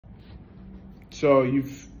So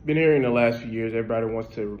you've been hearing the last few years, everybody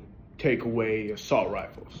wants to take away assault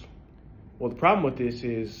rifles. Well, the problem with this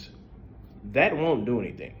is that won't do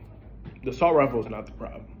anything. The assault rifle is not the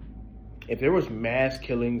problem. If there was mass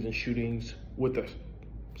killings and shootings with a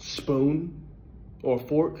spoon or a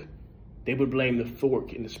fork, they would blame the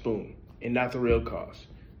fork and the spoon and not the real cause.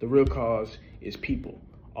 The real cause is people.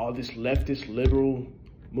 All this leftist, liberal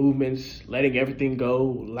movements, letting everything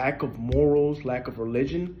go, lack of morals, lack of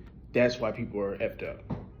religion, that's why people are effed up.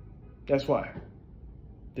 That's why.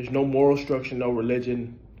 There's no moral structure, no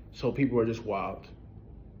religion, so people are just wild.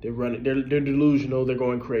 They're delusional, they're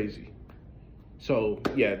going crazy. So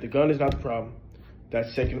yeah, the gun is not the problem.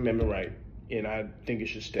 That's Second Amendment right, and I think it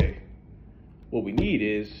should stay. What we need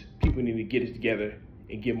is people need to get it together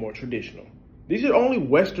and get more traditional. These are only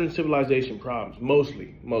Western civilization problems,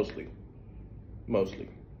 mostly.